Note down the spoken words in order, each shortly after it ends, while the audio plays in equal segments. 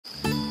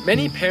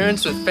Many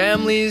parents with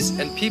families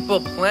and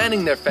people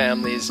planning their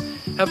families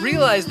have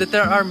realized that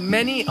there are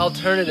many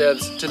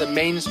alternatives to the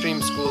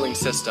mainstream schooling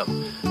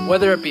system.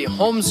 Whether it be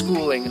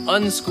homeschooling,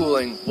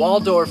 unschooling,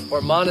 Waldorf, or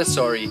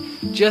Montessori,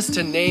 just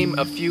to name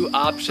a few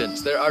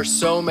options, there are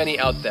so many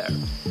out there.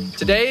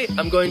 Today,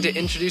 I'm going to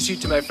introduce you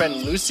to my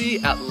friend Lucy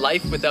at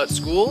Life Without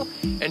School,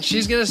 and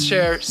she's going to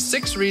share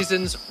 6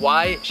 reasons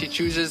why she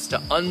chooses to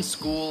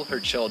unschool her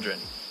children.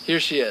 Here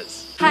she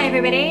is. Hi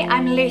everybody,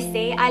 I'm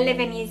Lucy. I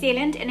live in New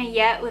Zealand in a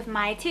year with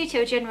my 2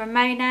 children,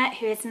 Ramona,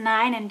 who is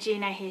 9, and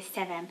Juno, who's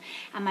 7,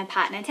 and my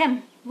partner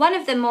Tim. One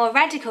of the more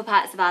radical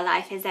parts of our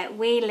life is that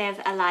we live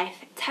a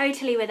life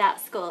totally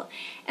without school.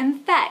 In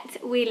fact,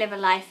 we live a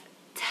life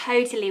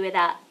totally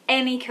without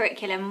any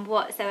curriculum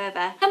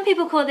whatsoever. Some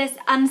people call this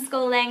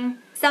unschooling,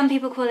 some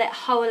people call it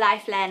whole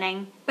life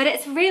learning, but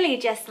it's really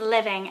just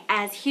living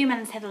as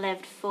humans have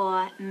lived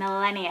for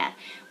millennia,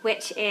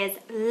 which is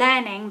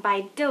learning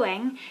by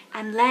doing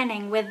and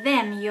learning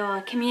within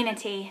your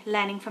community,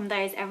 learning from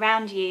those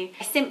around you,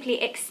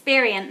 simply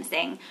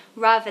experiencing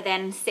rather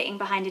than sitting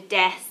behind a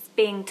desk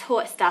being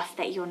taught stuff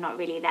that you're not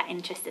really that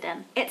interested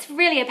in. It's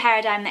really a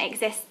paradigm that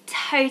exists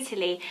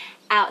totally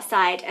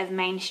outside of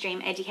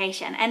mainstream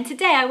education. And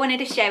today I wanted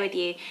to share with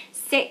you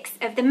 6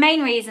 of the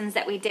main reasons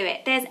that we do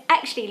it. There's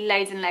actually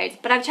loads and loads,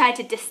 but I've tried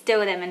to distill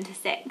them into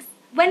 6.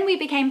 When we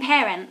became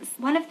parents,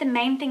 one of the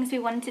main things we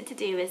wanted to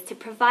do is to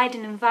provide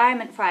an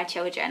environment for our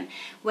children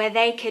where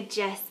they could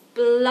just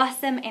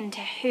blossom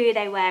into who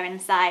they were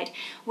inside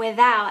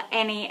without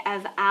any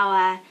of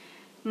our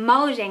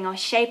moulding or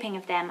shaping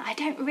of them. I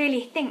don't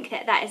really think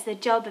that that is the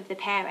job of the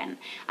parent.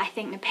 I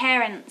think the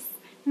parent's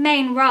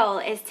main role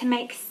is to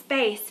make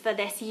space for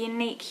this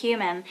unique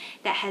human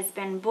that has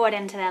been brought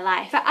into their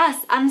life. For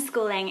us,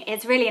 unschooling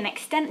is really an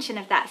extension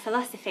of that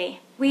philosophy.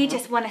 We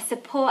just want to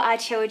support our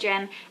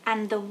children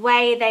and the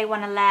way they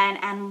want to learn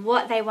and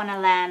what they want to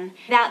learn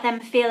without them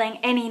feeling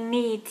any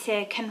need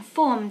to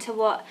conform to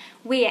what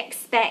we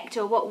expect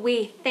or what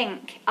we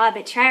think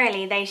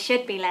arbitrarily they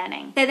should be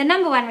learning. So the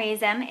number one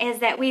reason is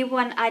that we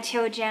want our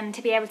children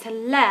to be able to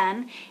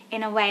learn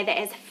in a way that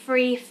is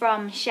free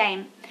from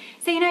shame.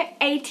 So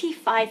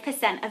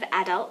 85% of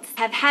adults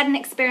have had an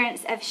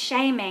experience of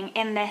shaming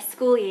in their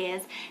school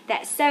years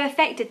that so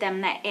affected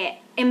them that it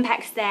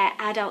impacts their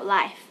adult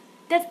life.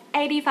 That's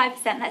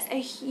 85%, that's a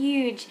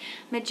huge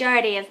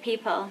majority of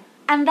people.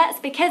 And that's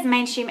because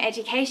mainstream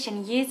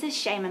education uses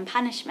shame and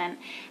punishment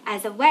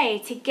as a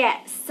way to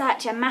get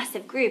such a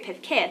massive group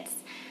of kids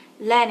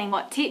learning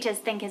what teachers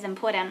think is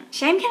important.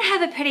 Shame can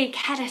have a pretty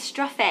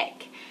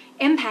catastrophic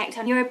impact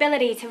on your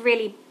ability to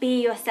really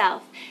be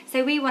yourself.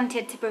 So we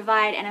wanted to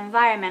provide an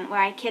environment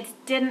where our kids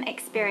didn't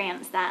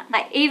experience that.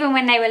 Like even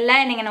when they were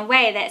learning in a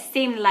way that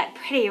seemed like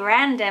pretty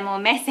random or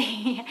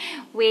messy,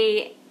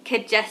 we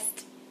could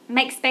just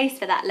make space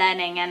for that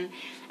learning and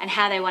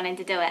how they wanted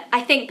to do it.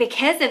 I think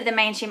because of the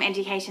mainstream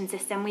education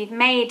system, we've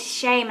made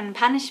shame and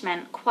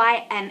punishment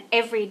quite an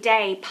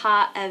everyday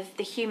part of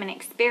the human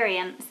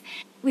experience.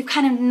 We've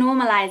kind of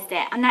normalized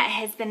it, and that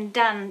has been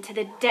done to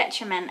the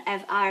detriment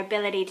of our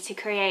ability to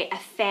create a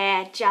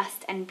fair,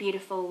 just, and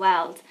beautiful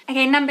world.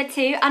 Okay, number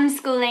 2,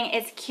 unschooling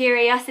is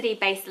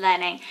curiosity-based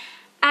learning.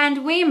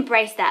 And we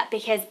embrace that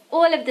because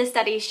all of the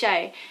studies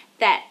show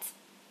that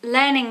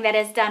learning that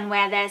is done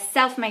where there's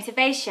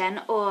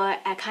self-motivation or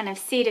a kind of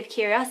seed of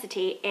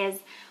curiosity is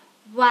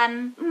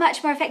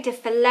much more effective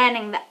for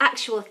learning the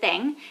actual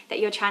thing that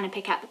you're trying to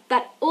pick up,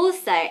 but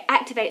also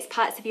activates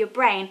parts of your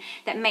brain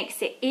that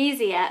makes it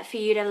easier for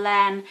you to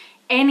learn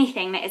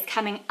anything that is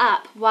coming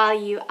up while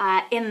you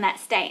are in that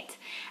state.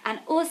 And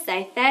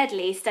also,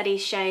 thirdly,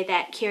 studies show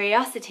that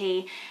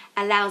curiosity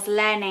allows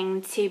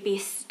learning to be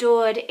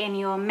stored in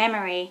your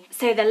memory.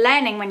 So the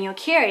learning when you're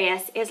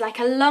curious is like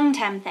a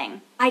long-term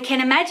thing. I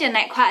can imagine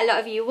that quite a lot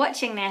of you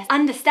watching this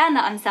understand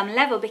that on some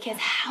level, because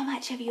how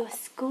much of your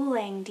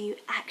schooling do you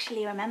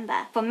actually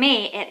remember? For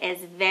me, it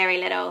is very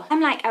little.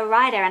 I'm like a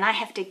writer and I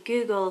have to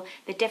Google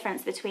the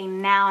difference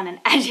between noun and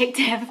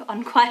adjective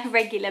on quite a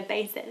regular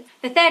basis.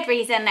 The third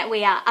reason that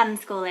we are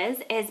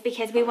unschoolers is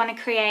because we want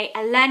to create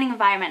a learning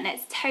environment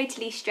that's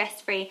totally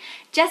stress-free,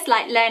 just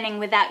like learning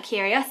without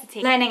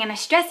curiosity. Learning in a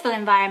stressful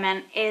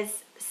environment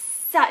is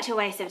such a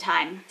waste of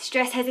time.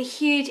 Stress has a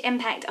huge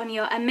impact on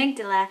your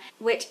amygdala,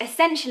 which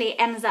essentially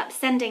ends up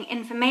sending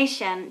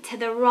information to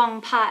the wrong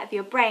part of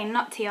your brain,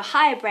 not to your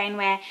higher brain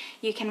where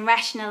you can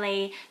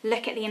rationally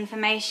look at the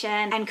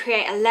information and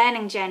create a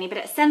learning journey, but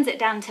it sends it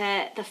down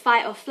to the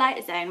fight or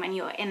flight zone when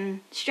you're in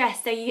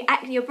stress. So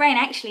your brain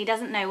actually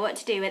doesn't know what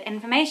to do with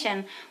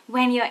information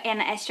when you're in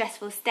a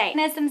stressful state. And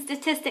there's some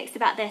statistics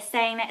about this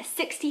saying that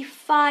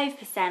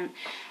 65%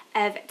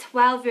 of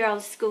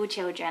 12-year-old school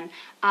children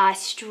are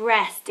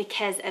stressed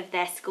because of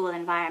their school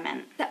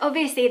environment. So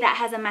obviously that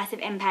has a massive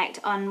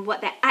impact on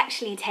what they're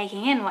actually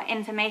taking in, what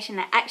information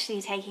they're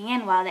actually taking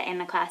in while they're in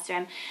the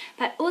classroom,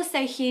 but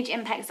also huge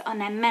impacts on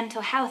their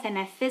mental health and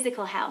their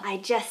physical health. I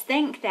just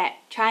think that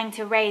trying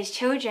to raise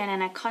children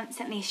in a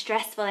constantly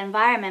stressful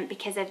environment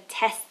because of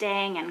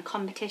testing and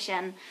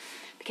competition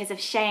because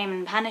of shame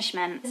and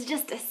punishment is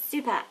just a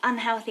super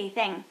unhealthy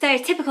thing. So a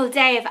typical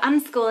day of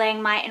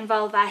unschooling might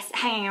involve us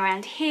hanging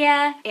around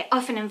here. It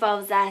often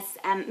involves us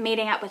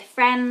meeting up with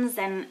friends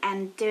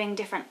and doing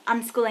different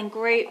unschooling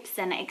groups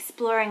and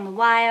exploring the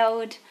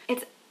wild.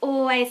 It's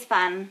always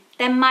fun.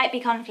 There might be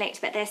conflict,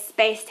 but there's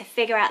space to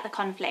figure out the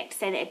conflict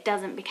so that it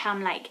doesn't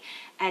become like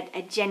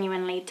a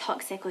genuinely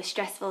toxic or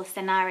stressful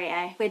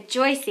scenario. We're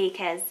joy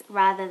seekers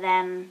rather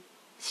than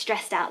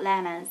stressed out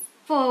learners.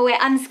 4, we're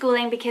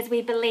unschooling because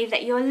we believe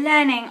that you're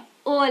learning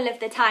all of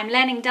the time.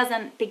 Learning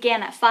doesn't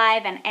begin at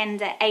 5 and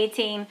end at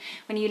 18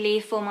 when you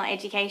leave formal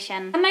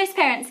education. And most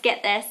parents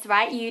get this,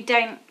 right? You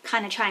don't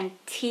kind of try and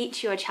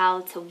teach your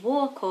child to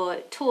walk or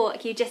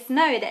talk. You just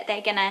know that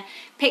they're gonna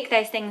pick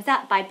those things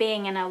up by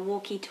being in a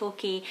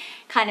walkie-talkie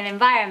kind of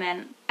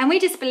environment. And we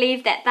just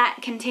believe that that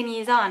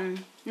continues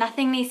on.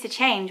 Nothing needs to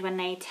change when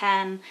they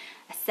turn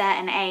a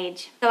certain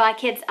age. So our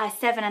kids are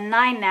 7 and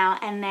 9 now,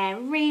 and they're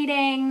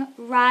reading,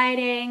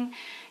 writing,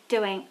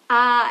 doing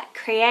art,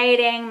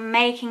 creating,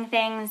 making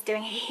things,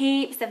 doing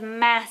heaps of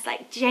maths,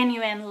 like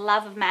genuine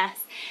love of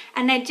maths.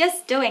 And they're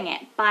just doing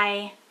it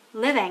by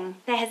living.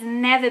 There has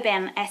never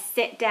been a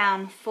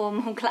sit-down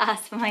formal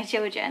class for my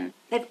children.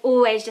 They've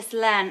always just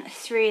learned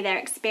through their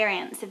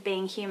experience of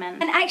being human.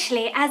 And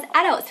actually, as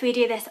adults, we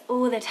do this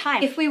all the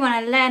time. If we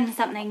want to learn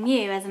something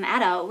new as an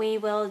adult, we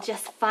will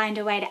just find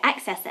a way to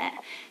access it.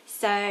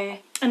 So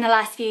in the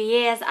last few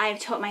years, I've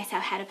taught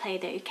myself how to play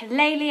the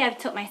ukulele. I've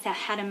taught myself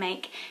how to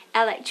make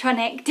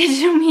electronic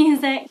digital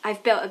music.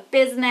 I've built a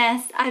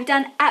business. I've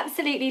done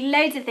absolutely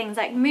loads of things,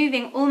 like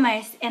moving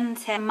almost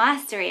into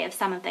mastery of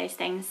some of those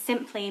things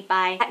simply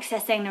by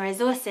accessing the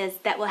resources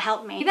that will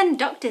help me. Even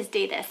doctors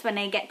do this when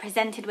they get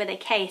presented with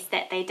a case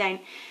that they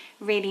don't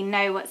really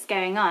know what's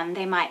going on.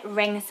 They might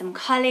ring some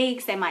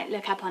colleagues, they might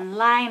look up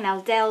online,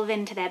 they'll delve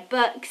into their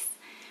books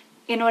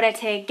in order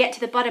to get to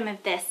the bottom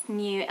of this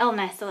new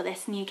illness or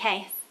this new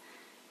case.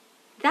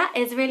 That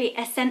is really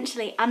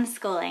essentially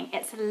unschooling.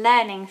 It's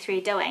learning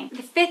through doing.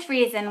 The 5th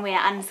reason we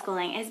are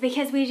unschooling is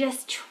because we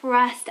just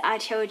trust our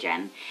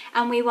children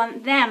and we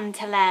want them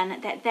to learn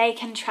that they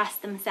can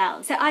trust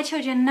themselves. So our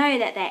children know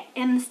that their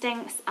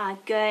instincts are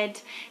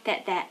good,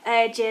 that their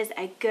urges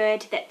are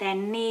good, that their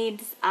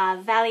needs are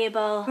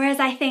valuable. Whereas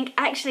I think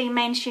actually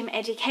mainstream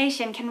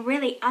education can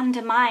really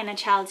undermine a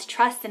child's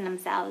trust in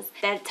themselves.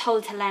 They're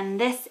told to learn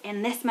this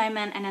in this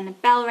moment, and then the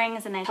bell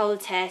rings and they're told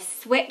to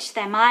switch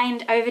their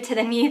mind over to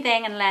the new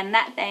thing and learn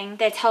that thing.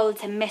 They're told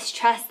to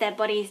mistrust their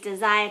body's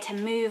desire to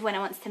move when it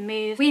wants to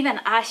move. We even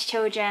ask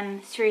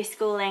children through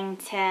schooling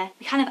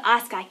we kind of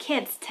ask our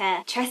kids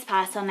to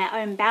trespass on their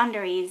own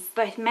boundaries,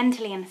 both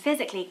mentally and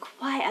physically,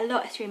 quite a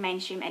lot through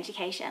mainstream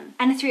education.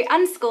 And through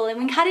unschooling,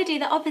 we kind of do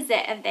the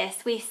opposite of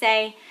this. We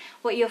say,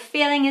 what you're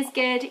feeling is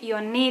good,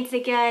 your needs are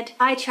good,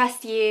 I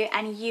trust you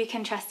and you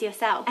can trust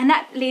yourself. And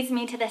that leads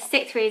me to the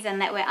 6th reason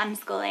that we're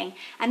unschooling,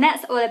 and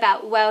that's all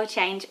about world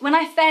change. When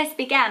I first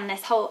began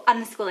this whole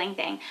unschooling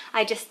thing,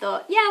 I just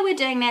thought, yeah, we're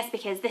doing this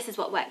because this is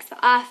what works for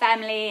our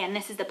family and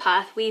this is the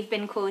path we've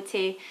been called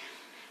to.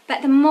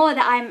 But the more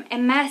that I'm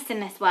immersed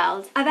in this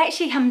world, I've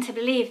actually come to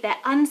believe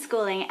that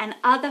unschooling and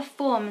other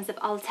forms of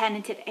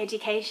alternative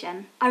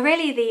education are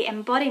really the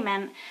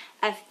embodiment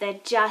of the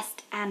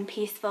just and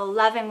peaceful,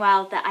 loving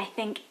world that I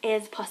think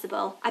is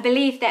possible. I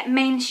believe that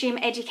mainstream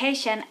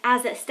education,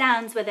 as it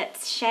stands with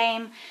its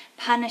shame,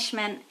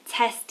 punishment,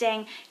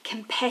 testing,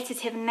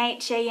 competitive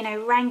nature,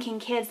 ranking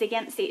kids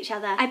against each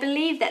other, I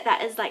believe that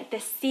that is like the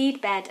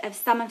seedbed of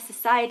some of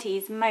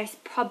society's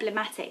most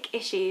problematic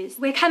issues.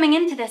 We're coming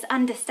into this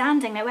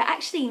understanding that we're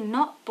actually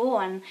not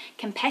born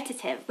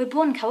competitive. We're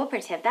born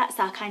cooperative. That's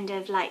our kind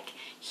of like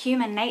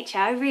human nature.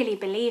 I really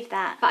believe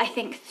that. But I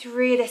think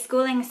through the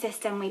schooling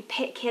system, we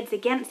pit kids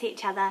against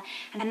each other,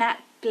 and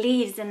that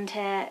bleeds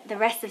into the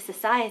rest of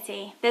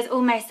society. There's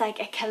almost like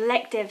a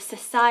collective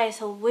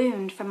societal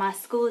wound from our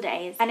school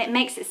days, and it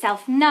makes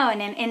itself known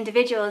in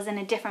individuals in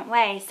a different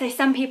way. So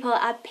some people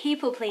are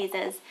people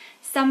pleasers,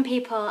 some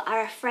people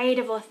are afraid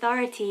of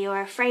authority or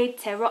afraid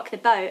to rock the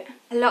boat.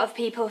 A lot of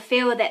people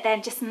feel that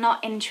they're just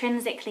not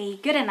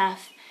intrinsically good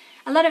enough.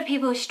 A lot of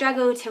people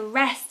struggle to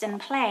rest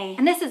and play,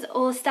 and this is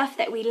all stuff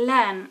that we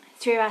learn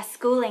through our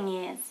schooling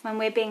years, when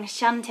we're being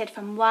shunted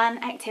from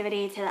one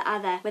activity to the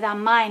other with our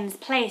minds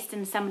placed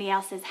in somebody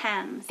else's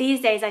hands.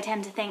 These days I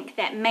tend to think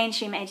that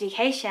mainstream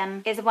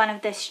education is one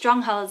of the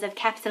strongholds of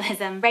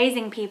capitalism,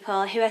 raising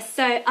people who are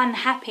so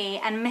unhappy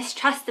and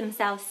mistrust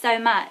themselves so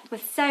much,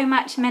 with so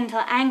much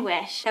mental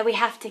anguish, that we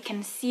have to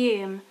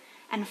consume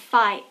and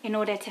fight in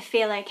order to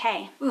feel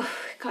okay. Ooh,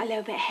 got a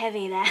little bit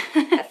heavy there.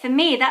 But for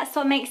me, that's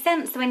what makes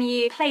sense when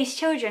you place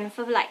children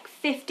for like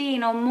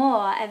 15 or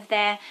more of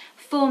their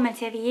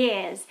formative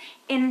years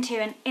into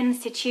an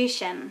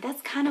institution.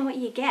 That's kind of what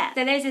you get.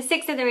 So those are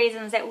 6 of the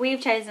reasons that we've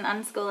chosen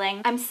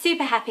unschooling. I'm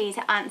super happy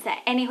to answer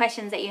any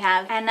questions that you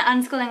have, and the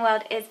unschooling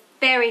world is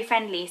very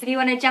friendly. So if you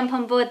want to jump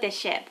on board this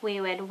ship, we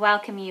would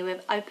welcome you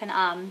with open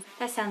arms.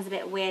 That sounds a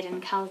bit weird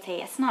and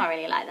culty. It's not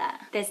really like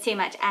that. There's too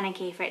much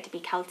anarchy for it to be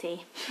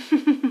culty.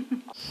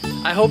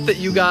 I hope that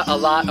you got a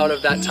lot out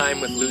of that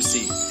time with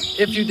Lucy.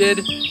 If you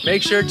did,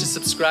 make sure to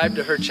subscribe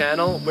to her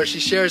channel where she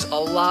shares a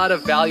lot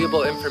of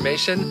valuable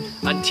information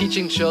on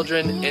teaching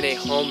children in a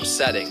home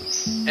setting.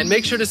 And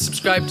make sure to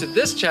subscribe to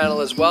this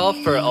channel as well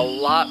for a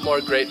lot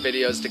more great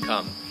videos to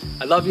come.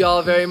 I love you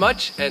all very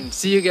much and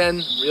see you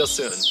again real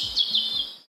soon.